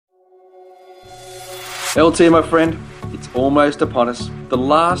LT, my friend, it's almost upon us. The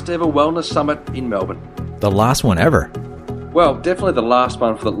last ever wellness summit in Melbourne. The last one ever? Well, definitely the last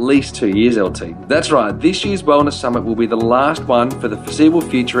one for at least 2 years, LT. That's right, this year's Wellness Summit will be the last one for the foreseeable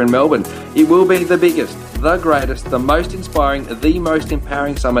future in Melbourne. It will be the biggest, the greatest, the most inspiring, the most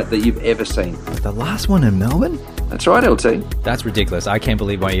empowering summit that you've ever seen. The last one in Melbourne? That's right, LT. That's ridiculous. I can't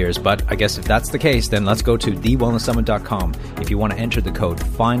believe my ears. But I guess if that's the case, then let's go to thewellnesssummit.com if you want to enter the code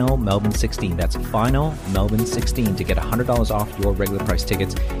FINALMelbourne16. That's FINALMelbourne16 to get $100 off your regular price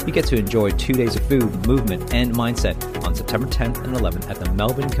tickets. You get to enjoy 2 days of food, movement, and mindset on September 10th and 11th at the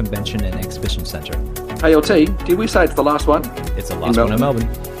Melbourne Convention and Exhibition Centre. Hey, LT, did we say it's the last one? It's the last one in Melbourne.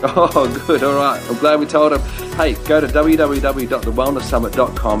 Oh, good. All right. I'm glad we told them. Hey, go to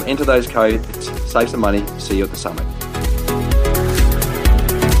www.thewellnesssummit.com, enter those codes, save some money. See you at the summit.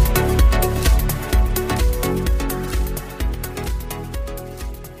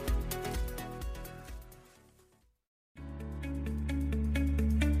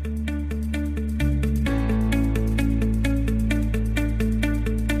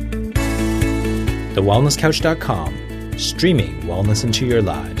 TheWellnessCouch.com, streaming wellness into your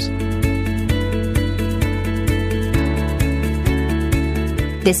lives.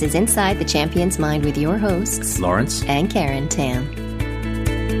 This is Inside the Champion's Mind with your hosts, Lawrence and Karen Tam.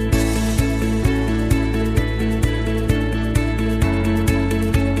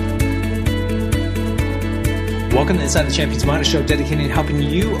 Welcome to Inside the Champion's Mind, a show dedicated to helping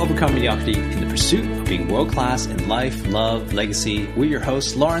you overcome mediocrity in the pursuit of being world-class in life, love, legacy. We're your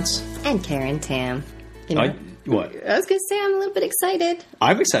hosts, Lawrence. And Karen Tam. You know, what? I was going to say I'm a little bit excited.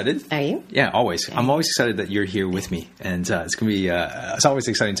 I'm excited. Are you? Yeah, always. Okay. I'm always excited that you're here with me. And it's going to be, it's always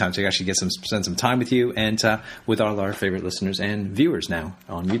an exciting time to actually spend some time with you and with all our favorite listeners and viewers now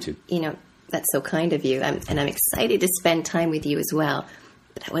on YouTube. You know, that's so kind of you. And I'm excited to spend time with you as well.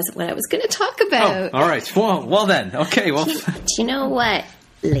 But that wasn't what I was going to talk about. Oh, all right. Well then. Okay, well. Do you know what,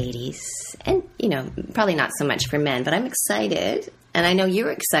 ladies? And, you know, probably not so much for men, but I'm excited. And I know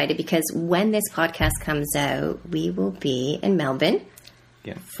you're excited because when this podcast comes out, we will be in Melbourne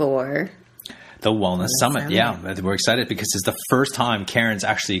for the Wellness Summit. Yeah, we're excited because it's the first time Karen's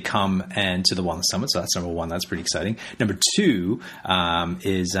actually come to the Wellness Summit. So that's number one. That's pretty exciting. Number two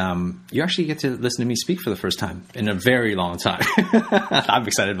is you actually get to listen to me speak for the first time in a very long time. I'm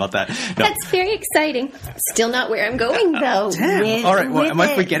excited about that. No. That's very exciting. Still not where I'm going, though. Damn. All right. Well, am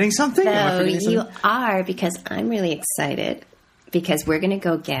I forgetting something? No, you are, because I'm really excited. Because we're going to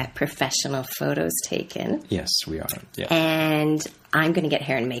go get professional photos taken. Yes, we are. Yeah. And I'm going to get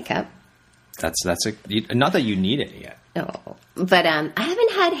hair and makeup. That's not that you need it yet. No, but I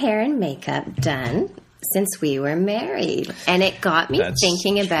haven't had hair and makeup done since we were married, and it got me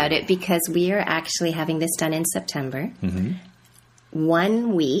thinking about it because we are actually having this done in September,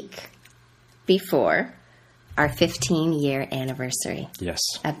 1 week before our 15-year anniversary. Yes,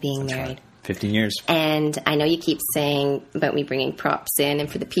 of being married. Right. 15 years. And I know you keep saying about me bringing props in. And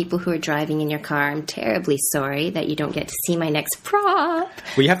for the people who are driving in your car, I'm terribly sorry that you don't get to see my next prop.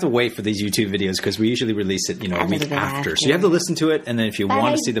 Well, you have to wait for these YouTube videos because we usually release it, a week after. So you have to listen to it. And then if you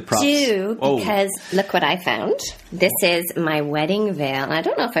want to see the props. Because look what I found. This is my wedding veil. And I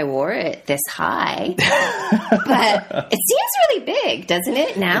don't know if I wore it this high. But it seems really big, doesn't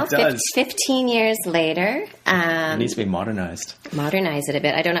it? Now, it does. 15 years later. It needs to be modernized. Modernize it a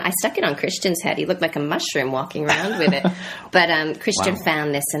bit. I don't know. I stuck it on Christian's head. He looked like a mushroom walking around with it. But Christian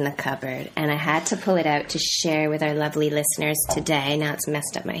found this in the cupboard, and I had to pull it out to share with our lovely listeners today. Now it's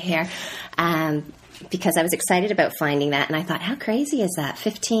messed up my hair. Because I was excited about finding that, and I thought, how crazy is that?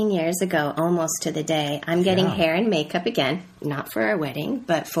 15 years ago, almost to the day, I'm getting hair and makeup again, not for our wedding,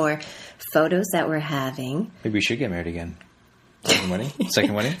 but for photos that we're having. Maybe we should get married again. Second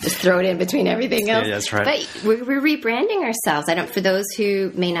wedding? Just throw it in between everything else. Yeah, that's right. But we're rebranding ourselves. For those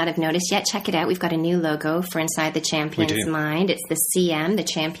who may not have noticed yet, check it out. We've got a new logo for Inside the Champion's Mind. It's the CM, the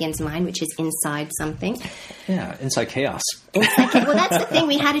Champion's Mind, which is inside something. Yeah, inside chaos. Well, that's the thing.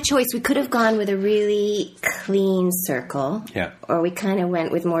 We had a choice. We could have gone with a really clean circle. Yeah. Or we kind of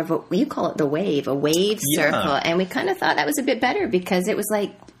went with more of you call it a wave circle. And we kind of thought that was a bit better because it was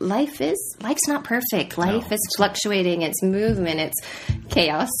like, life's not perfect. Life is fluctuating. It's movement. It's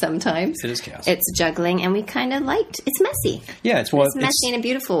chaos sometimes. It is chaos. It's juggling. And we kind of it's messy. Yeah, it's messy in a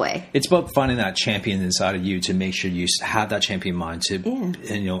beautiful way. It's about finding that champion inside of you to make sure you have that champion mind to,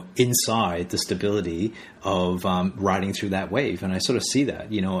 inside the stability of riding through that wave. And I sort of see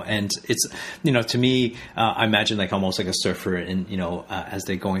that, and it's, to me, I imagine like almost like a surfer and, as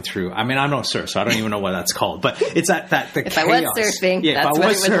they're going through, I mean, I don't surf, so I don't even know what that's called, but it's the if chaos. I was surfing, that's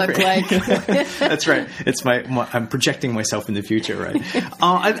what it would look like. That's right. It's I'm projecting myself in the future, right?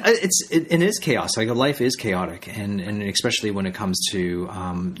 It is chaos. Like life is chaotic. And especially when it comes to,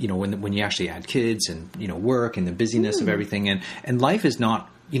 when you actually add kids and, work and the busyness of everything, and life is not,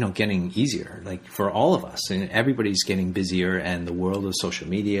 getting easier, like for all of us, and everybody's getting busier, and the world of social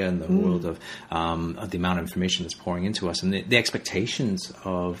media and the world of the amount of information that's pouring into us, and the expectations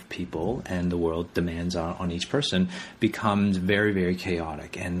of people and the world demands on each person becomes very, very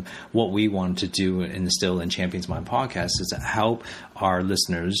chaotic. And what we want to do and instill in Champions Mind podcast is to help our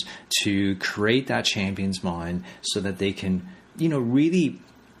listeners to create that champion's mind so that they can, really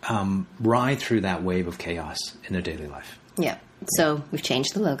ride through that wave of chaos in their daily life. Yeah. So we've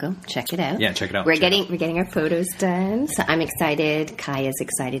changed the logo. Check it out. Yeah, check it out. We're getting our photos done. So I'm excited. Kaya's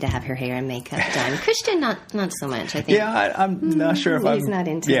excited to have her hair and makeup done. Christian, not so much. I think. Yeah, I'm not sure if he's not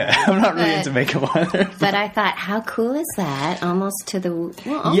into. Yeah, that. I'm not really into makeup either. But I thought, how cool is that? Almost to the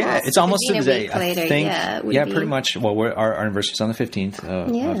it's almost to the day. Later, I think, pretty much. Well, our anniversary is on the 15th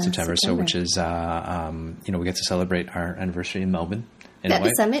of September, so which is we get to celebrate our anniversary in Melbourne. At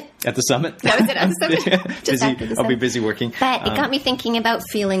the summit? At the summit. That was it, at the summit? Just after the summit. I'll be busy working. But it got me thinking about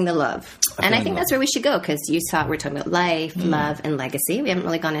feeling the love. And I think that's where we should go, because we're talking about life, love, and legacy. We haven't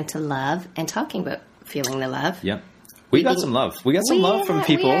really gone into love and talking about feeling the love. Yep. We got some love. We got some love from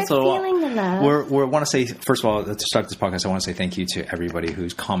people. We are feeling the love. We want to say, first of all, to start this podcast, I want to say thank you to everybody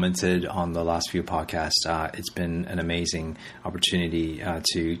who's commented on the last few podcasts. It's been an amazing opportunity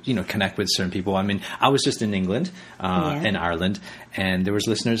to, connect with certain people. I mean, I was just in England and Ireland, and there was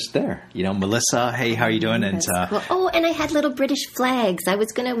listeners there. Melissa, hey, how are you doing? And cool. And I had little British flags. I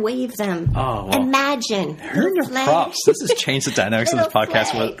was going to wave them. Oh, well, imagine. Earn your props. This has changed the dynamics of this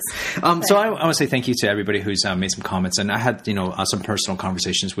podcast. So I want to say thank you to everybody who's made some comments. And I had, some personal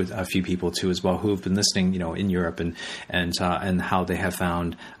conversations with a few people too as well who have been listening, in Europe and how they have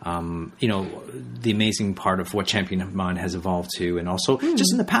found, the amazing part of what Champion Mind has evolved to, and also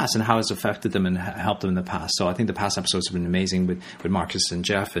just in the past and how it's affected them and helped them in the past. So I think the past episodes have been amazing with Marcus and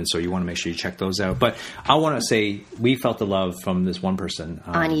Jeff, and so you want to make sure you check those out. But I want to say we felt the love from this one person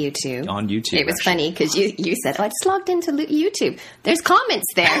on YouTube. On YouTube, it was funny because you said, "Oh, I just logged into YouTube. There's comments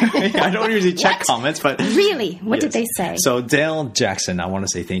there." I don't usually check comments, but really, what did they say? So Dale Jackson, I want to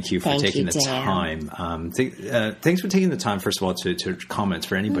say thank you for taking the time. Thanks for taking the time, first of all, to comment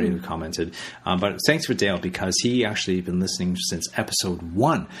for anybody who commented. But thanks for Dale, because he actually been listening since episode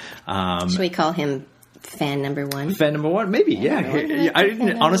 1. Should we call him fan number 1? Fan number 1, maybe. Yeah. I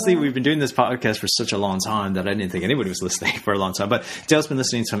didn't, honestly, we've been doing this podcast for such a long time that I didn't think anybody was listening for a long time. But Dale's been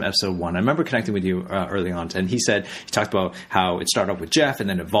listening from episode 1. I remember connecting with you early on, and he talked about how it started off with Jeff and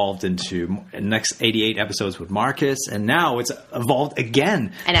then evolved into the next 88 episodes with Marcus, and now it's evolved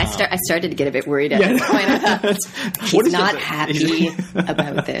again. And I started to get a bit worried at this point. I thought, he's not happy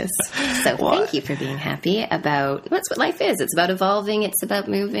about this. So thank you for being happy about, that's what life is. It's about evolving. It's about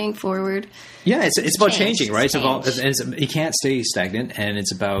moving forward. Yeah, it's about changing, right? You can't stay stagnant, and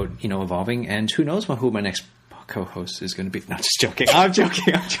it's about, evolving. And who knows who my next co-host is going to be? No, just joking. I'm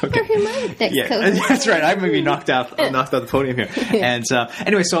joking. Or who my next co-host? That's right. I may be knocked off the podium here. Yeah. And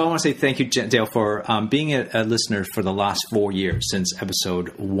anyway, so I want to say thank you, Dale, for being a listener for the last 4 years since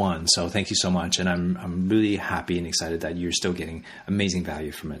episode 1. So thank you so much, and I'm really happy and excited that you're still getting amazing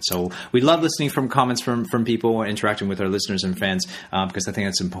value from it. So we love listening from comments from people, interacting with our listeners and fans, because I think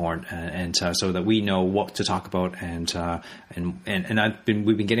that's important, and so that we know what to talk about. And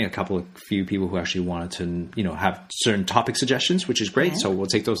we've been getting a few people who actually wanted to have certain topic suggestions, which is great. Yeah. So we'll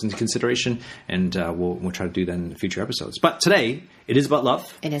take those into consideration, and we'll try to do that in future episodes. But today, it is about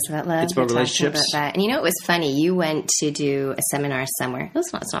love. It is about love. It's about relationships. About that. And it was funny. You went to do a seminar somewhere. No,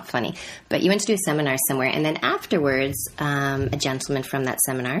 it's not funny. But you went to do a seminar somewhere, and then afterwards, a gentleman from that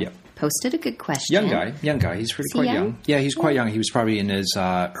seminar posted a good question. Young guy. He's quite young. Yeah, he's quite young. He was probably in his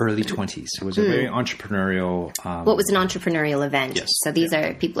early 20s. It was a very entrepreneurial... What was an entrepreneurial event? Yes. So these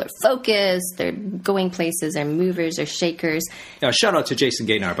are people are focused, they're going places, they're movers, they're shakers. Shout out to Jason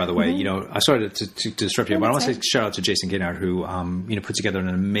Gaynard, by the way. I started to disrupt you, but I want to say shout out to Jason Gaynard, who put together an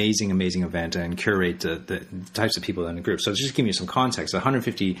amazing event and curate the types of people in the group. So just to give you some context,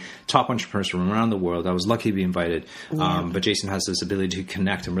 150 top entrepreneurs from around the world. I was lucky to be invited, but Jason has this ability to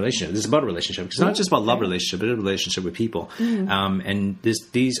connect in relationship. This is about a relationship. It's not just about love relationship, it's a relationship with people. And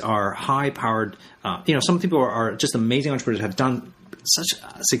these are high-powered, some people are just amazing entrepreneurs, have done such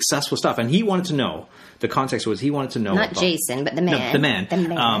successful stuff. And he wanted to know, the context was he wanted to know. Not Jason, but the man. No, the man. The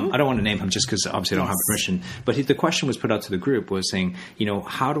man. I don't want to name him just because obviously I don't have permission. But the question was put out to the group was saying,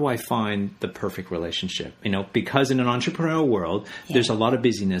 how do I find the perfect relationship? Because in an entrepreneurial world, there's a lot of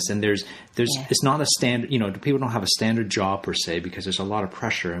busyness and there's it's not a standard, people don't have a standard job per se because there's a lot of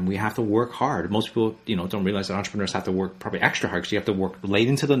pressure and we have to work hard. Most people, don't realize that entrepreneurs have to work probably extra hard because you have to work late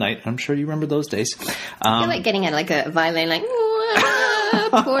into the night. I'm sure you remember those days. I feel like getting at like a violin, like,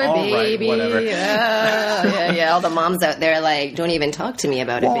 poor baby. Right, whatever. Yeah. All the moms out there like, don't even talk to me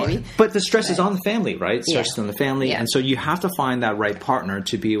about it, baby. But the stress is on the family, right? Stress is on the family. Yeah. And so you have to find that right partner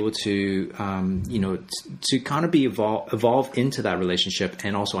to be able to, to kind of be evolve into that relationship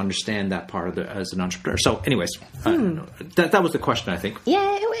and also understand that part of as an entrepreneur. So anyways, that was the question, I think.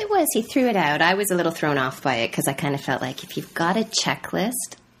 Yeah, it was. He threw it out. I was a little thrown off by it because I kind of felt like if you've got a checklist,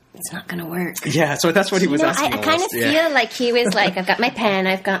 it's not going to work. Yeah, so that's what he was asking. I kind of feel like he was like, I've got my pen,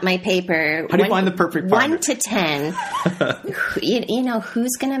 I've got my paper. How do you find the perfect partner? 1 to 10.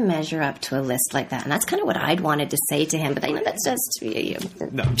 Who's going to measure up to a list like that? And that's kind of what I'd wanted to say to him. But that's just...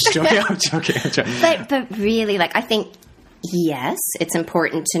 No, I'm just joking. I'm joking. But really, I think, yes, it's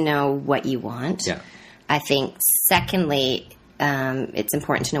important to know what you want. Yeah. I think, secondly... it's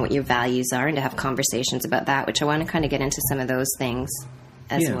important to know what your values are and to have conversations about that, which I want to kind of get into some of those things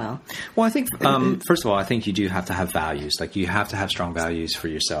as well. Well, I think, first of all, I think you do have to have values. Like you have to have strong values for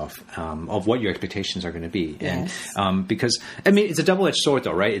yourself of what your expectations are going to be. Yes. And because, it's a double-edged sword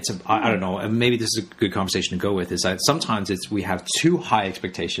though, right? I don't know, and maybe this is a good conversation to go with, is that sometimes we have too high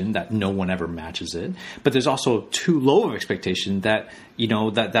expectation that no one ever matches it. But there's also too low of expectation that,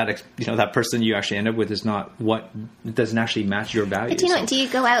 that person you actually end up with is not it doesn't actually match your values. But do you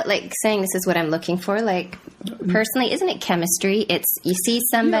go out saying this is what I'm looking for? Personally, isn't it chemistry? It's you see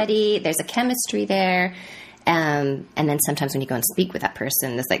somebody, there's a chemistry there, and then sometimes when you go and speak with that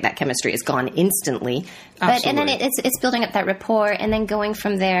person, it's like that chemistry is gone instantly. But and then it's building up that rapport, and then going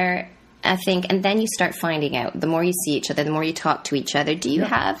from there. I think, and then you start finding out, the more you see each other, the more you talk to each other, do you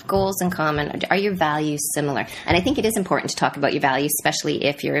have goals in common? Are your values similar? And I think it is important to talk about your values, especially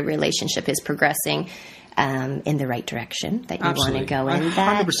if your relationship is progressing in the right direction that you want to go in.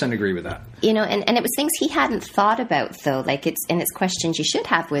 I 100% agree with that. And it was things he hadn't thought about, though. It's questions you should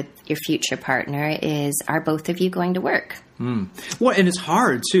have with your future partner is, are both of you going to work? Well, and it's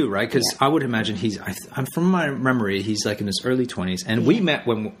hard too, right? Because I would imagine I'm from my memory, he's in his early 20s, and we met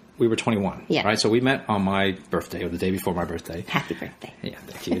when we were 21, right? So we met on my birthday or the day before my birthday. Happy birthday. Yeah,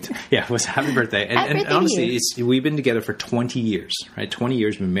 thank you. Yeah, it was a happy birthday. And honestly, we've been together for 20 years, right? 20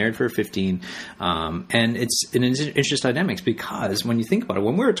 years, we've been married for 15. And it's an interesting dynamics because when you think about it,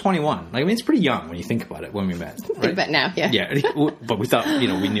 when we were 21, it's pretty young when you think about it when we met. Right? But now, Yeah, but we thought, we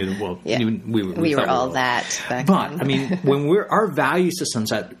knew, we were all that. But, when our value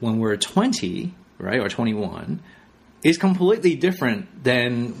systems when we're 20, right, or 21, is completely different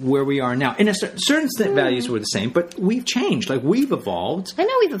than where we are now. In a certain values were the same, but we've changed. We've evolved. I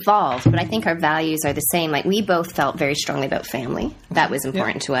know we've evolved, but I think our values are the same. We both felt very strongly about family. That was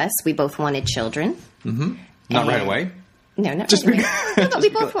important to us. We both wanted children. Mm-hmm. Not right away. No, not just right away. No,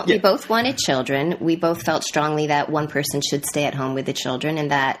 but we both wanted children. We both felt strongly that one person should stay at home with the children,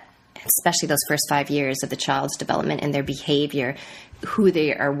 and that especially those first 5 years of the child's development and their behavior, who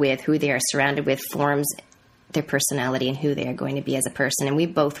they are with, who they are surrounded with, forms their personality and who they are going to be as a person. And we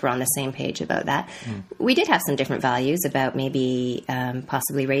both were on the same page about that. We did have some different values about maybe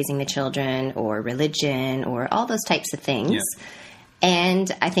possibly raising the children or religion or all those types of things. Yeah.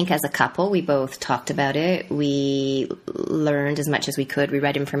 And I think as a couple, we both talked about it. We learned as much as we could. We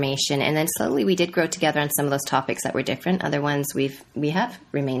read information. And then slowly we did grow together on some of those topics that were different. Other ones we have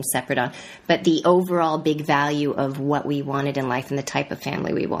remained separate on. But the overall big value of what we wanted in life and the type of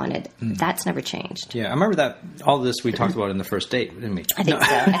family we wanted, that's never changed. Yeah, I remember that all of this we talked about in the first date, didn't we? I think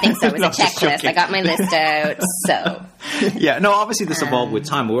so. It was a checklist. I got my list out. So. Yeah, no, obviously this evolved with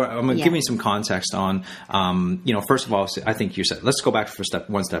time. I'm going to give you some context on, first of all, I think you said, let's go back for step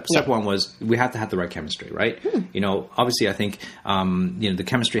one. Step one was we have to have the right chemistry, right? Obviously I think, the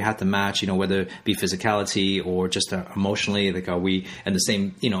chemistry had to match, whether it be physicality or just emotionally, are we in the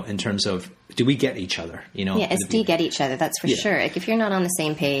same, in terms of, do we get each other? Do you get each other? That's for sure. If you're not on the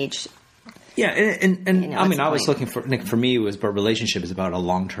same page. Yeah, and I was looking for me, it was about relationship is about a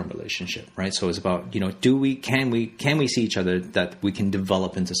long-term relationship, right? So it's about, can we see each other that we can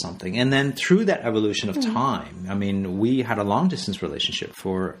develop into something? And then through that evolution of time, we had a long-distance relationship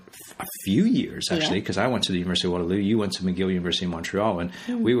for a few years, actually, because I went to the University of Waterloo, you went to McGill University in Montreal, and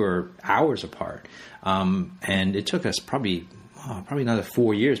we were hours apart. And it took us probably another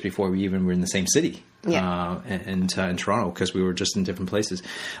 4 years before we even were in the same city. in Toronto, because we were just in different places.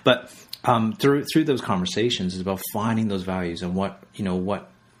 But through those conversations, it's about finding those values and what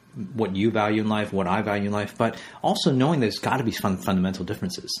you value in life, what I value in life, but also knowing there's got to be fundamental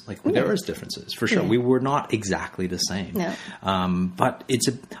differences. Like there is differences for sure. We were not exactly the same. No. But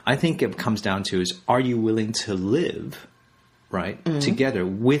I think it comes down to is, are you willing to live together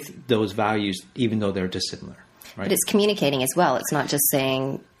with those values, even though they're dissimilar? Right? But it's communicating as well. It's not just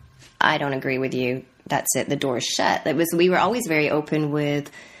saying, I don't agree with you. That's it. The door is shut. We were always very open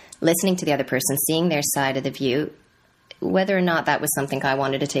with listening to the other person, seeing their side of the view, whether or not that was something I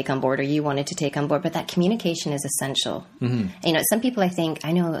wanted to take on board or you wanted to take on board. But that communication is essential. Mm-hmm. Some people,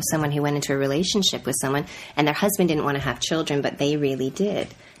 I know someone who went into a relationship with someone and their husband didn't want to have children, but they really did.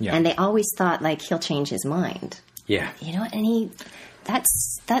 Yeah. And they always thought, like, he'll change his mind. Yeah. And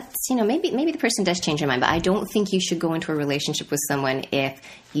that's maybe the person does change their mind, but I don't think you should go into a relationship with someone if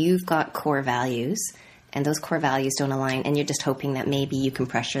you've got core values and those core values don't align, and you're just hoping that maybe you can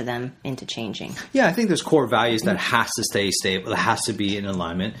pressure them into changing. Yeah, I think there's core values that has to stay stable, that has to be in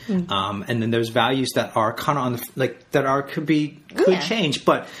alignment, and then there's values that are kind of on the could change.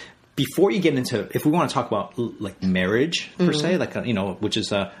 But before you get into, if we want to talk about like marriage per se, like which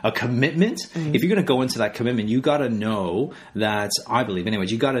is a commitment, if you're going to go into that commitment, you got to know that, I believe,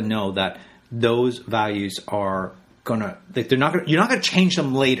 anyways, you got to know that those values are you're not gonna change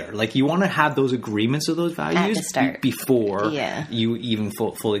them later. Like, you want to have those agreements of those values before you even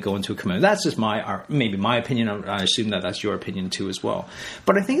fully go into a commitment. That's just maybe my opinion. I assume that that's your opinion too as well.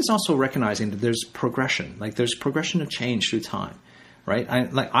 But I think it's also recognizing that there's progression. Like, there's progression of change through time. Right?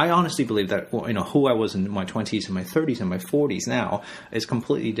 I honestly believe that, who I was in my 20s and my 30s and my 40s now is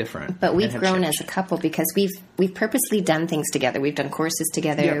completely different. But we've grown as a couple because we've purposely done things together. We've done courses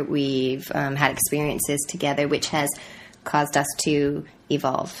together. Yeah. We've had experiences together, which has caused us to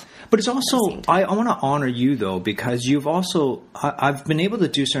evolve. But it's also, I want to honor you, though, because you've also, I've been able to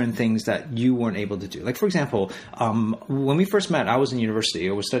do certain things that you weren't able to do. Like, for example, when we first met, I was in university.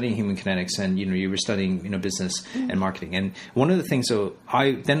 I was studying human kinetics, and, you were studying, business and marketing. And one of the things,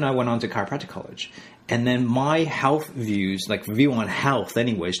 I went on to chiropractic college. And then my health views, like view on health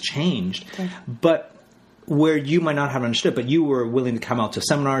anyways, changed. Okay. But where you might not have understood, but you were willing to come out to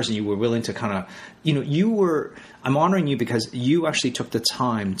seminars and you were willing to kind of, I'm honoring you because you actually took the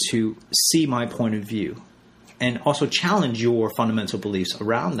time to see my point of view and also challenge your fundamental beliefs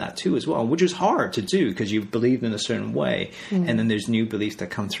around that too as well, which is hard to do because you've believed in a certain way and then there's new beliefs that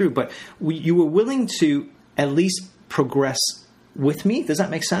come through. But you were willing to at least progress with me. Does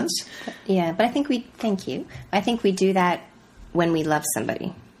that make sense? Yeah, but thank you. I think we do that when we love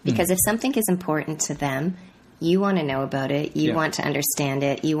somebody. Because if something is important to them, you want to know about it. You want to understand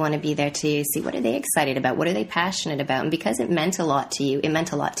it. You want to be there to see what are they excited about? What are they passionate about? And because it meant a lot to you, it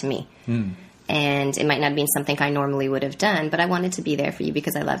meant a lot to me. And it might not have been something I normally would have done, but I wanted to be there for you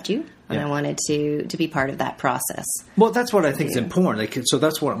because I loved you. And I wanted to be part of that process. Well, that's what I think is important. Like, so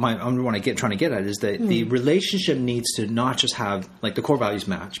that's what trying to get at is that the relationship needs to not just have like the core values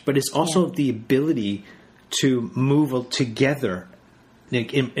match, but it's also the ability to move together.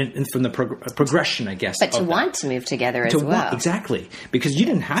 From the progression, I guess. But to want to move together as well. Exactly. Because you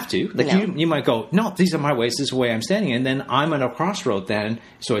didn't have to. Like you might go, no, these are my ways. This is the way I'm standing. And then I'm at a crossroad then.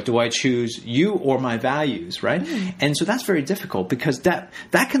 So do I choose you or my values, right? And so that's very difficult because that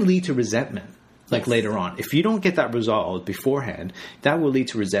can lead to resentment. Like later on, if you don't get that resolved beforehand, that will lead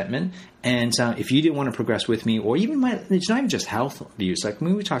to resentment. And if you didn't want to progress with me, or even it's not even just health views. Like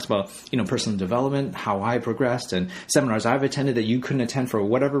when we talked about, personal development, how I progressed, and seminars I've attended that you couldn't attend for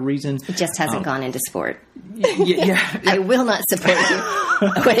whatever reason. It just hasn't gone into sport. Yeah. I will not support you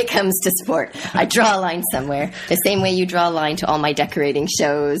when it comes to sport. I draw a line somewhere. The same way you draw a line to all my decorating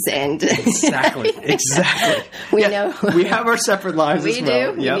shows and exactly. We know we have our separate lives. We as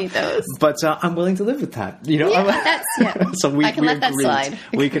well. do. We need those. But I'm willing to live with that. So I can let that slide.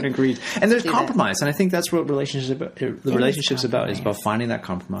 We can agree. And there's compromise, and I think that's what relationship's about. Is about finding that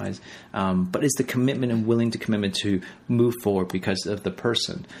compromise. But it's the commitment and willing to commitment to move forward because of the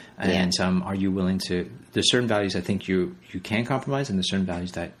person. And are you willing to? There's certain values I think you can compromise, and there's certain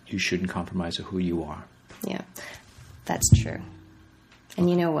values that you shouldn't compromise of who you are. Yeah, that's true. And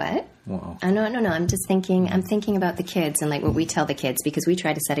you know what? Wow. No. I'm just thinking. I'm thinking about the kids and like what we tell the kids because we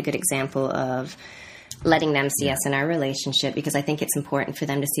try to set a good example of letting them see us in our relationship because I think it's important for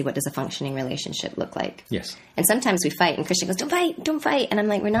them to see what does a functioning relationship look like. Yes. And sometimes we fight and Christian goes, don't fight. And I'm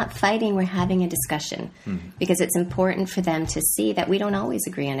like, we're not fighting. We're having a discussion because it's important for them to see that we don't always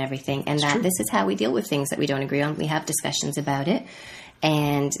agree on everything and that this is how we deal with things that we don't agree on. We have discussions about it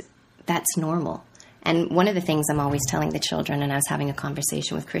and that's normal. And one of the things I'm always telling the children, and I was having a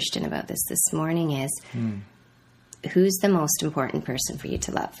conversation with Christian about this morning, is who's the most important person for you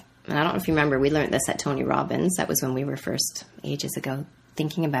to love? And I don't know if you remember, we learned this at Tony Robbins. That was when we were first, ages ago,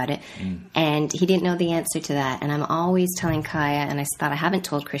 thinking about it. And he didn't know the answer to that. And I'm always telling Kaya, and I thought I haven't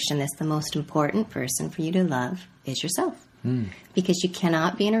told Christian this, the most important person for you to love is yourself. Because you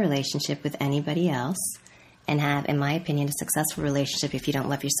cannot be in a relationship with anybody else and have, in my opinion, a successful relationship if you don't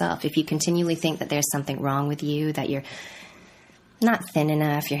love yourself. If you continually think that there's something wrong with you, that you're not thin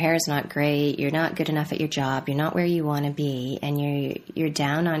enough, your hair is not great, you're not good enough at your job, you're not where you want to be, and you're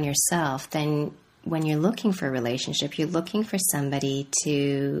down on yourself, then when you're looking for a relationship, you're looking for somebody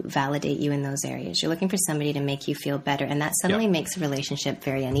to validate you in those areas. You're looking for somebody to make you feel better, and that suddenly makes a relationship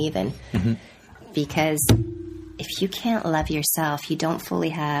very uneven. Because if you can't love yourself, you don't fully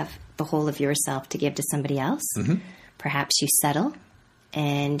have the whole of yourself to give to somebody else. Perhaps you settle,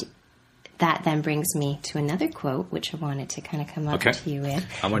 and that then brings me to another quote, which I wanted to kind of come up to you with.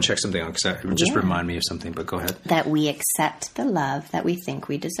 I want to check something out, because it just remind me of something, but go ahead. That we accept the love that we think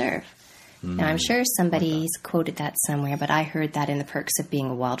we deserve. Now, I'm sure somebody's quoted that somewhere, but I heard that in The Perks of Being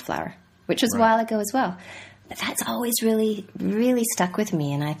a Wildflower, which was a while ago as well. But that's always really, really stuck with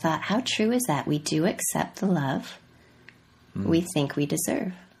me, and I thought, how true is that? We do accept the love we think we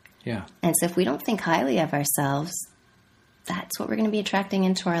deserve. Yeah. And so if we don't think highly of ourselves, that's what we're going to be attracting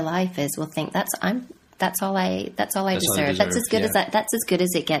into our life. Is we'll think that's all I deserve. That's as good as that's as good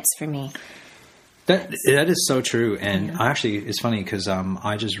as it gets for me. That is so true. And actually, it's funny because I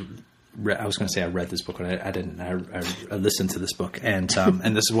was going to say I read this book, but I didn't. I listened to this book, and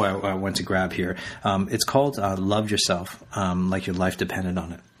and this is why I went to grab here. It's called "Love Yourself," like your life depended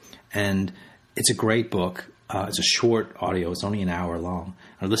on it, and it's a great book. It's a short audio. It's only an hour long.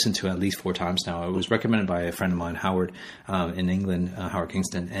 I listened to it at least 4 times now. It was recommended by a friend of mine, Howard, in England, Howard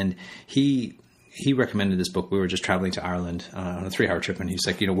Kingston. And he recommended this book. We were just traveling to Ireland on a 3-hour trip. And he's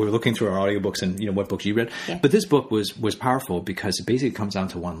like, we were looking through our audiobooks and, what books you read. Yeah. But this book was powerful because it basically comes down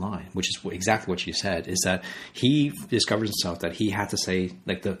to one line, which is exactly what you said, is that he discovers himself that he had to say,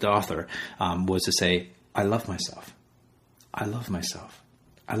 like the author was to say, I love myself. I love myself.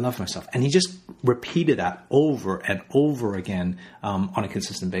 I love myself. And he just repeated that over and over again on a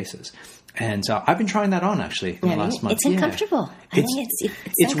consistent basis. And I've been trying that on, actually, in the last month. It's uncomfortable.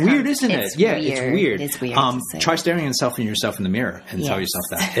 It's weird, isn't it? It's weird. It's weird. Try staring yourself in the mirror and tell yourself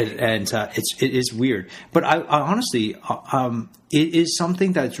that. It is weird. But I honestly, it is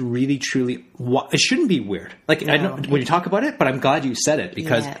something that's really, truly, it shouldn't be weird. Like, I know when you talk about it, but I'm glad you said it,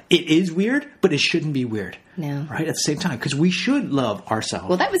 because it is weird, but it shouldn't be weird. No. Right? At the same time, because we should love ourselves.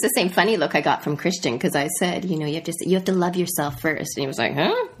 Well, that was the same funny look I got from Christian, because I said, you have to love yourself first. And he was like,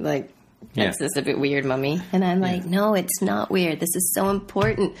 huh? Like, that's just a bit weird, Mummy. And I'm like, no, it's not weird. This is so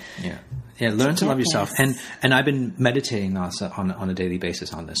important. Yeah, learn to love yourself. And I've been meditating on a daily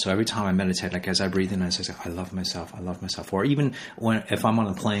basis on this. So every time I meditate, like as I breathe in, I say, I love myself, I love myself. Or even if I'm on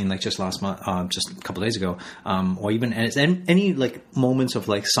a plane, like just last month, just a couple of days ago, or even any like moments of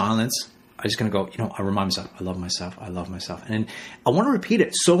like silence, I'm just going to go, I remind myself, I love myself, I love myself. And I want to repeat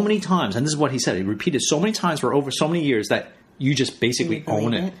it so many times. And this is what he said. He repeated so many times for over so many years that you just basically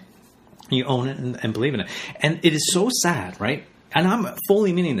own it. You own it and believe in it. And it is so sad, right? And I'm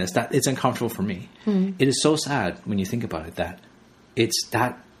fully meaning this, that it's uncomfortable for me. It is so sad when you think about it, that it's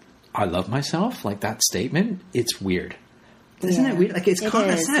that I love myself, like that statement, it's weird. Isn't it weird? Like, it's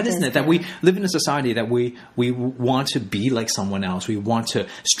kind of sad, isn't it? That we live in a society that we want to be like someone else. We want to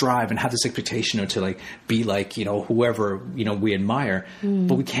strive and have this expectation, or to like be like, whoever, we admire.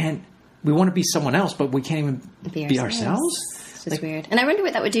 But we can't, we want to be someone else, but we can't even be ourselves. It's just weird. And I wonder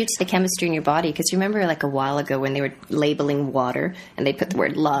what that would do to the chemistry in your body, because you remember like a while ago when they were labeling water and they put the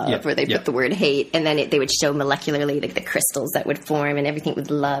word love or they put the word hate, and then they would show molecularly like the crystals that would form, and everything with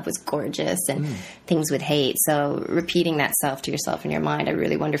love was gorgeous and things with hate. So repeating that self to yourself in your mind, I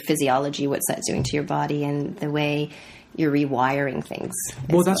really wonder physiology, what's that doing to your body and the way you're rewiring things.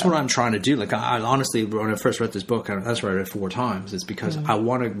 Well, that's what I'm trying to do. Like, I honestly, when I first read this book, that's why I read it 4 times. It's because I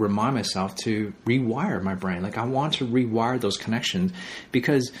want to remind myself to rewire my brain. Like, I want to rewire those connections,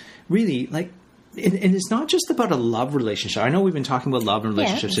 because really, like, and it's not just about a love relationship. I know we've been talking about love and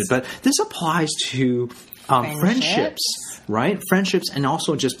relationships, but this applies to friendships, right? Friendships, and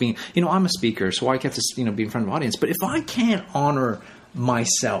also just being, I'm a speaker, so I get to, be in front of an audience. But if I can't honor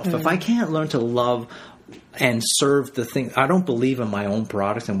myself, if I can't learn to love and serve the thing, I don't believe in my own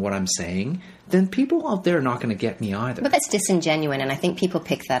product and what I'm saying, then people out there are not going to get me either. But that's disingenuous, and I think people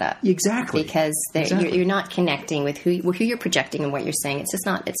pick that up. Exactly. Because you're not connecting with who you're projecting and what you're saying. It's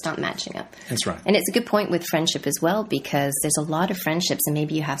not matching up. That's right. And it's a good point with friendship as well, because there's a lot of friendships, and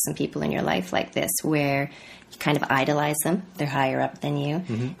maybe you have some people in your life like this where you kind of idolize them. They're higher up than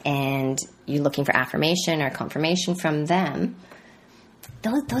you, and you're looking for affirmation or confirmation from them.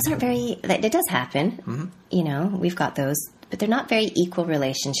 Those aren't very... It does happen. You know, we've got those. But they're not very equal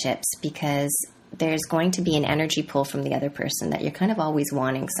relationships, because there's going to be an energy pull from the other person that you're kind of always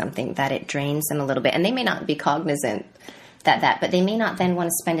wanting something, that it drains them a little bit. And they may not be cognizant but they may not then want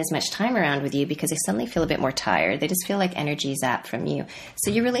to spend as much time around with you because they suddenly feel a bit more tired. They just feel like energy is zapped from you.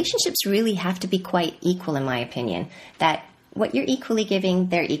 So your relationships really have to be quite equal, in my opinion, that what you're equally giving,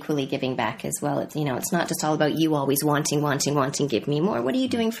 they're equally giving back as well. It's, you know, it's not just all about you always wanting, give me more. What are you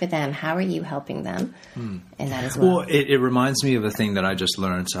doing for them? How are you helping them? And that as well. Well, it reminds me of a thing that I just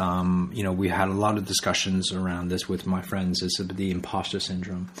learned. You know, we had a lot of discussions around this with my friends. It's the imposter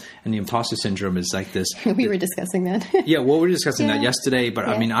syndrome. And the imposter syndrome is like this. We were discussing that. Yeah, well, we were discussing that yesterday. But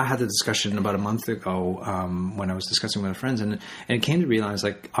I mean, I had the discussion about a month ago when I was discussing with my friends. And it came to realize,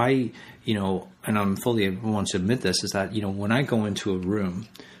 like, you know, and I'm fully want to admit this, is that, you know, when I go into a room,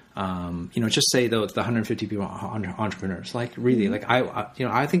 you know, just say the 150 people entrepreneurs, like really, like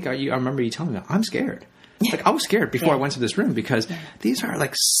I think I remember you telling me, I'm scared. Like I was scared before I went to this room because these are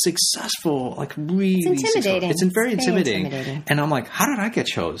like successful, like really it's intimidating. It's very intimidating. And I'm like, how did I get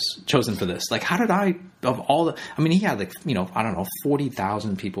chosen for this? Like, how did I, of all the, I mean, he had like, you know, I don't know,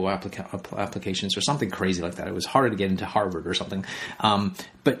 40,000 people applications or something crazy like that. It was harder to get into Harvard or something.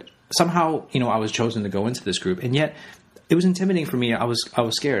 But somehow, you know, I was chosen to go into this group, and yet it was intimidating for me. I was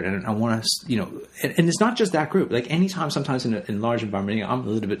scared, and I want to, you know, and it's not just that group. Like anytime, sometimes in a large environment, I'm a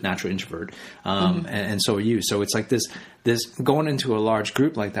little bit natural introvert, and so are you. So it's like this going into a large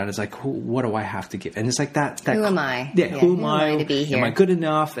group like that is like, what do I have to give? And it's like that. Who am I? Yeah, who am I to be here? Am I good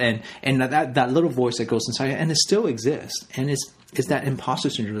enough? And that little voice that goes inside you, and it still exists, and it's that imposter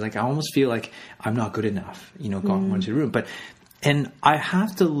syndrome. Like I almost feel like I'm not good enough, you know, going into the room, but. And I've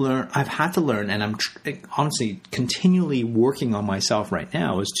had to learn, and I'm honestly continually working on myself right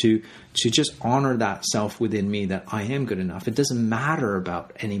now, is to just honor that self within me, that I am good enough. It doesn't matter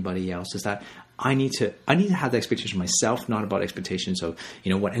about anybody else. Is that I need to have the expectation of myself, not about expectations of,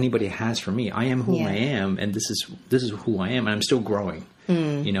 you know, what anybody has for me. I am who I am, and this is who I am, and I'm still growing.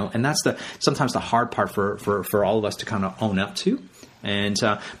 You know, and that's sometimes the hard part for all of us to kind of own up to. And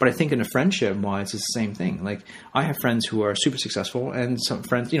but I think in a friendship wise, it's the same thing. Like I have friends who are super successful, and some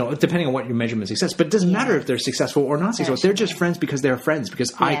friends, you know, depending on what your measurement of success. But it doesn't matter if they're successful or not successful. They're just friends because they're friends,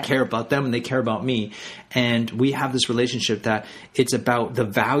 because I care about them and they care about me, and we have this relationship that it's about the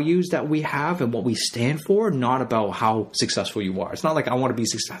values that we have and what we stand for, not about how successful you are. It's not like I want to be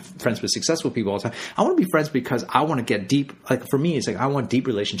friends with successful people all the time. I want to be friends because I want to get deep. Like for me, it's like I want deep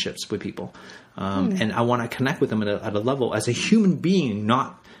relationships with people. And I want to connect with them at a level as a human being,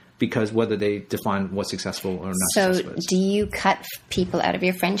 not because whether they define what's successful or not successful is. So do you cut people out of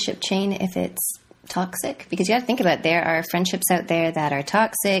your friendship chain if it's toxic? Because you got to think about it. There are friendships out there that are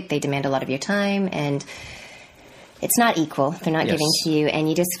toxic. They demand a lot of your time, and it's not equal. They're not giving to you. And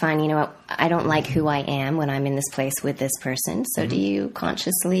you just find, you know what, I don't like who I am when I'm in this place with this person. So do you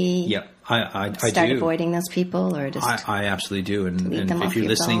consciously I start do. Avoiding those people, or just I absolutely do. And if you're your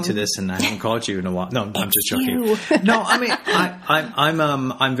listening phone? to this and I haven't called you in a while, no, I'm just joking. No, I mean,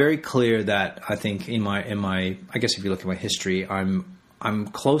 I'm very clear that I think in my, I guess if you look at my history, I'm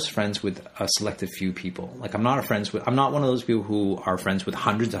close friends with a selected few people. Like I'm not one of those people who are friends with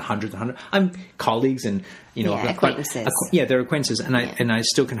hundreds. I'm colleagues and, you know, acquaintances. They're acquaintances, and I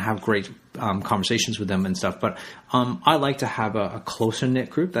still can have great conversations with them and stuff. But I like to have a closer knit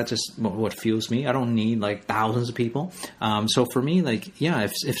group. That's just what fuels me. I don't need like thousands of people. So for me, like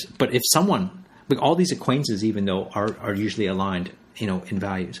if someone, like all these acquaintances, even though are usually aligned, you know, in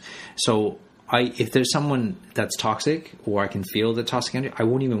values. So if there's someone that's toxic, or I can feel the toxic energy, I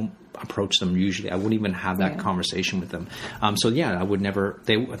won't even approach them usually. I wouldn't even have that conversation with them. I would never,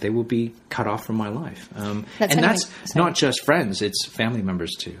 they would be cut off from my life. That's not just friends, it's family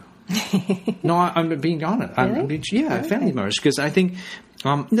members too. No, I'm being honest. Really? Family members. Because I think,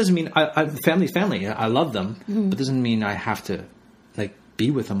 it doesn't mean, family's family. I love them, but it doesn't mean I have to like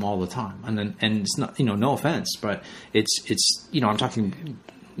be with them all the time. And it's not, you know, no offense, but it's, you know, I'm talking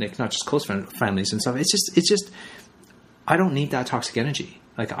like not just close families and stuff. It's just, I don't need that toxic energy.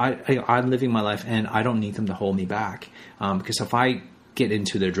 Like I'm living my life, and I don't need them to hold me back. Because if I get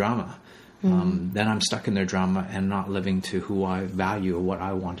into their drama, then I'm stuck in their drama and not living to who I value or what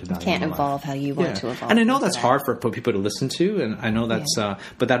I want to value. You can't in my evolve life. how you want to evolve. And I know that's hard for people to listen to, and I know that's,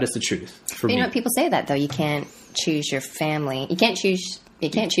 but that is the truth for me. You know what, people say that though. You can't choose your family. You can't choose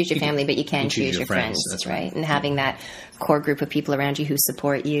your family, but you can choose your friends. That's right. And having that core group of people around you who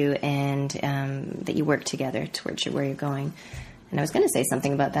support you and that you work together towards where you're going. And I was going to say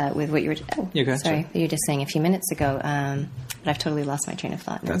something about that with what you were... sorry. You were just saying a few minutes ago, but I've totally lost my train of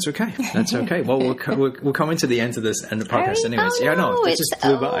thought now. That's okay. That's okay. Well, we're coming to the end of this end of the podcast anyways. Oh, no, it it's just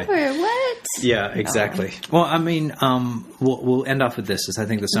flew over. by. What? Yeah, exactly. Well, I mean, we'll end off with this. Is I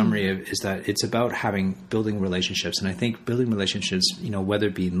think the summary is that it's about building relationships. And I think building relationships, whether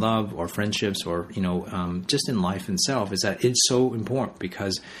it be in love or friendships or, just in life itself, is that it's so important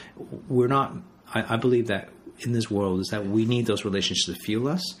because we're not... I believe that in this world is that we need those relationships to fuel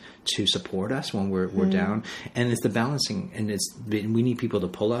us, to support us when we're down, and it's the balancing, and we need people to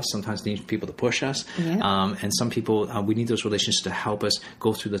pull us. Sometimes we need people to push us, and some people we need those relationships to help us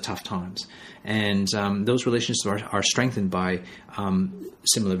go through the tough times. And those relationships are strengthened by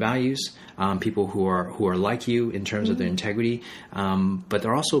similar values, people who are like you in terms of their integrity, but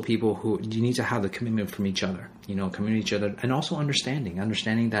there are also people who you need to have the commitment from each other. Committing each other, and also understanding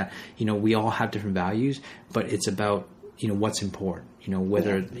that we all have different values, but it's about what's important.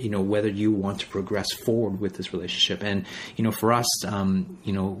 Whether you want to progress forward with this relationship. And for us,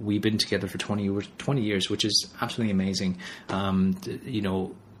 we've been together for 20 years, which is absolutely amazing.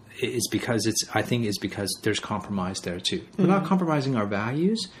 It's because there's compromise there too. We're not compromising our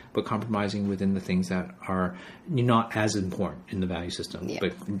values, but compromising within the things that are not as important in the value system,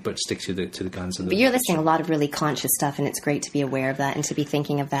 but stick to the guns of the... But you're listing a lot of really conscious stuff, and it's great to be aware of that and to be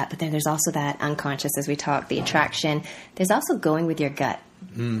thinking of that. But then there's also that unconscious, as we talk, the attraction. There's also going with your gut.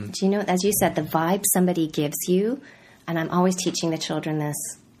 Do you know, as you said, the vibe somebody gives you, and I'm always teaching the children this,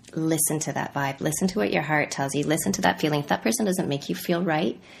 listen to that vibe. Listen to what your heart tells you. Listen to that feeling. If that person doesn't make you feel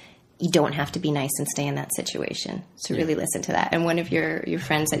right, you don't have to be nice and stay in that situation. So really listen to that. And one of your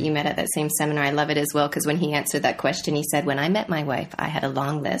friends that you met at that same seminar, I love it as well, because when he answered that question, he said, when I met my wife, I had a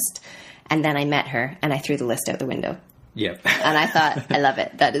long list, and then I met her, and I threw the list out the window. Yeah. And I thought, I love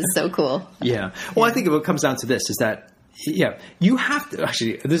it. That is so cool. Yeah. Well, I think what comes down to this is that, you have to,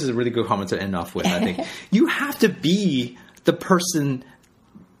 actually, this is a really good comment to end off with, I think. You have to be the person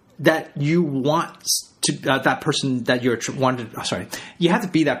that you want to, that person that you're wanted. Sorry, you have to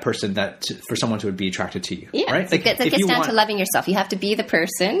be that person that for someone to be attracted to you. Yeah, right. Like, that gets down to loving yourself. You have to be the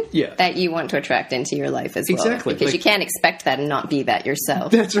person that you want to attract into your life as well. Exactly, because you can't expect that and not be that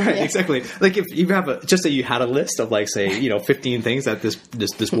yourself. That's right. Yeah. Exactly. Like if you have just say you had a list of 15 things that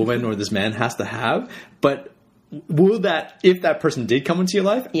this woman or this man has to have, but if that person did come into your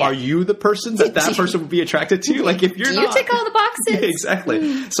life, are you the person that person would be attracted to? Like if you're Do you tick all the boxes? Yeah,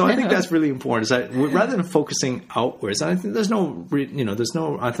 exactly. So I think that's really important. Is that rather than focusing outwards, I think there's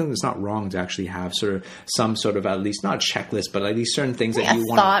not wrong to actually have some sort of at least not a checklist, but at least certain things that you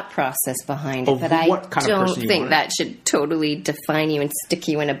want. A thought process behind it, but I don't think that should totally define you and stick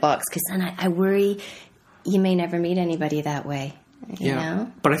you in a box, because then I worry you may never meet anybody that way. You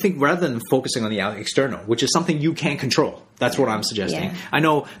know? But I think rather than focusing on the external, which is something you can't control, that's what I'm suggesting. Yeah. I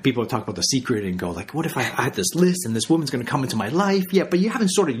know people talk about The Secret and go like, what if I had this list and this woman's going to come into my life? Yeah, but you haven't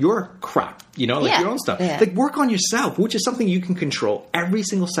sorted your crap, your own stuff. Yeah. Like work on yourself, which is something you can control every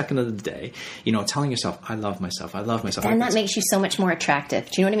single second of the day. Telling yourself, I love myself. I love myself. And that makes you so much more attractive.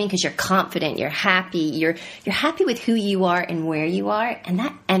 Do you know what I mean? Because you're confident, you're happy, you're happy with who you are and where you are, and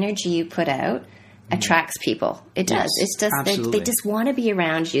that energy you put out attracts people. It does. Yes, it's just they just want to be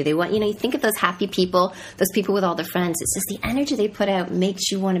around you. They want you think of those happy people, those people with all their friends. It's just the energy they put out makes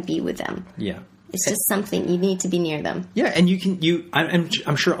you want to be with them. Yeah. It's just something you need to be near them. Yeah, and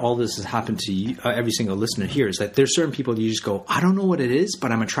I'm sure all this has happened to you, every single listener here. Is that there's certain people you just go, I don't know what it is,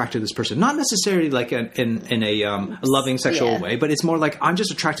 but I'm attracted to this person. Not necessarily like in a loving sexual way, but it's more like I'm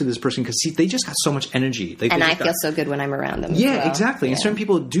just attracted to this person because they just got so much energy. And I feel so good when I'm around them. Yeah, exactly. Yeah. And certain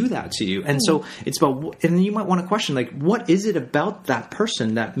people do that to you, and so it's about. And then you might want to question what is it about that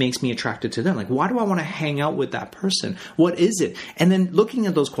person that makes me attracted to them? Like, why do I want to hang out with that person? What is it? And then looking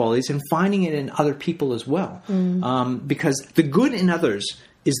at those qualities and finding it in other people as well, because the good in others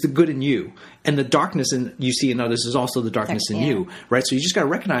is the good in you, and the darkness you see in others is also the darkness in you, right? So you just got to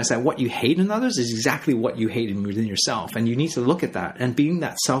recognize that what you hate in others is exactly what you hate within yourself, and you need to look at that. And being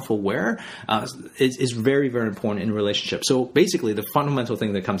that self-aware is very, very important in a relationship. So basically, the fundamental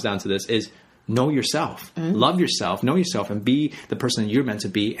thing that comes down to this is know yourself, love yourself, know yourself, and be the person you're meant to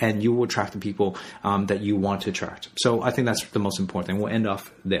be, and you will attract the people that you want to attract. So I think that's the most important thing. We'll end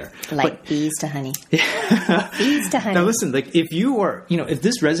off there. Like bees to honey. Bees to honey. Now listen, like if you are, if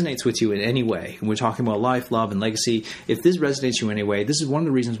this resonates with you in any way, and we're talking about life, love, and legacy, if this resonates with you in any way, this is one of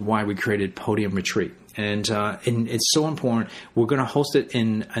the reasons why we created Podium Retreat. And it's so important. We're going to host it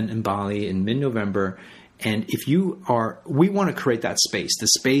in Bali in mid-November. And if we want to create that space, the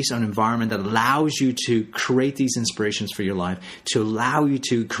space and environment that allows you to create these inspirations for your life, to allow you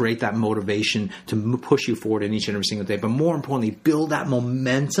to create that motivation to push you forward in each and every single day. But more importantly, build that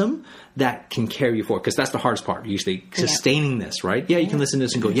momentum that can carry you forward. Because that's the hardest part, usually, sustaining this, right? Yeah, you can listen to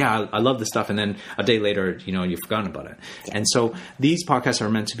this and go, yeah, I love this stuff. And then a day later, you've forgotten about it. Yeah. And so these podcasts are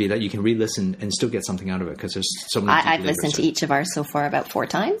meant to be that you can re-listen and still get something out of it, because there's so many. I've listened to each of ours so far about 4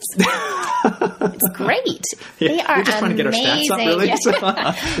 times. It's great. They are just trying to get our stats up, really.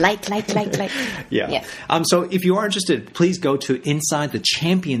 Like. Yeah. So if you are interested, please go to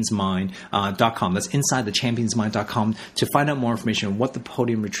InsideTheChampionsMind.com. That's InsideTheChampionsMind.com to find out more information on what the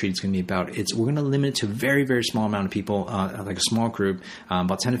Podium Retreat is going to be about. We're going to limit it to a very, very small amount of people, like a small group,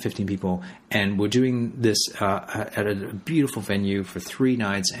 about 10 to 15 people. And we're doing this at a beautiful venue for 3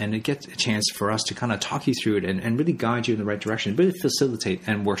 nights. And it gets a chance for us to kind of talk you through it and really guide you in the right direction, really facilitate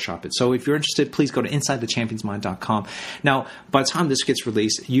and workshop it. So if you're interested, please go to InsideTheChampionsMind.com. Now, by the time this gets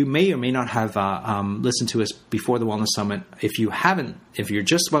released, you may or may not have listened to us before the Wellness Summit. If you haven't, if you're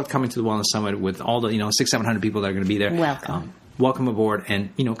just about coming to the Wellness Summit with all the 600-700 people that are going to be there, welcome aboard, and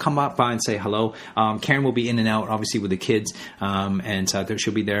come up by and say hello. Karen will be in and out, obviously, with the kids, and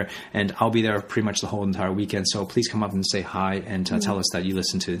she'll be there, and I'll be there pretty much the whole entire weekend. So please come up and say hi and tell us that you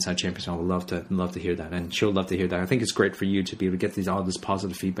listen to Inside Champions. I would love to hear that, and she'll love to hear that. I think it's great for you to be able to get all this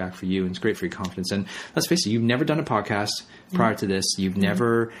positive feedback for you, and it's great for your confidence. And let's face it, you've never done a podcast prior to this. You've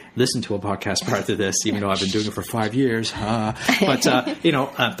never listened to a podcast prior to this, even though I've been doing it for 5 years.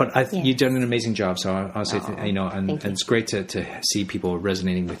 You've done an amazing job. So I'll say, and it's great to see people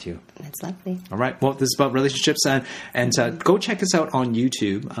resonating with you. That's lovely. All right. Well, this is about relationships, and go check us out on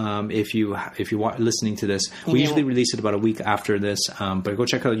YouTube if you are listening to this. We usually release it about a week after this, but go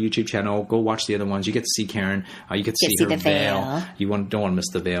check out our YouTube channel. Go watch the other ones. You get to see Karen. You get to see her veil. You don't want to miss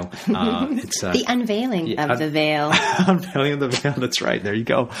the veil. It's the unveiling of the veil. Unveiling of the veil. That's right. There you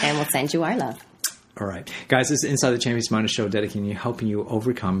go. And we'll send you our love. All right. Guys, this is Inside the Champions Mind, a show dedicating you, helping you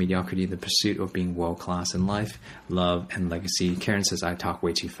overcome mediocrity in the pursuit of being world-class in life, love, and legacy. Karen says I talk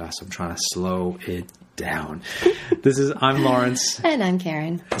way too fast, so I'm trying to slow it down. I'm Lawrence. And I'm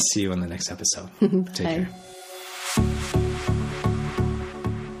Karen. I'll see you on the next episode. Take care.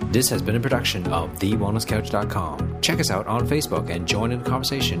 This has been a production of TheWellnessCouch.com. Check us out on Facebook and join in the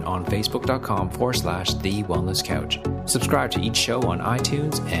conversation on Facebook.com/TheWellnessCouch. Subscribe to each show on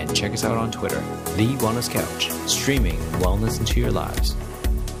iTunes and check us out on Twitter. The Wellness Couch, streaming wellness into your lives.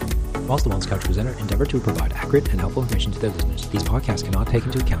 Whilst the Wellness Couch presenter endeavor to provide accurate and helpful information to their listeners, these podcasts cannot take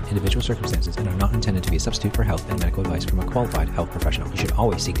into account individual circumstances and are not intended to be a substitute for health and medical advice from a qualified health professional. You should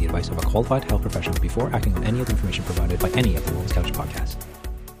always seek the advice of a qualified health professional before acting on any of the information provided by any of the Wellness Couch podcasts.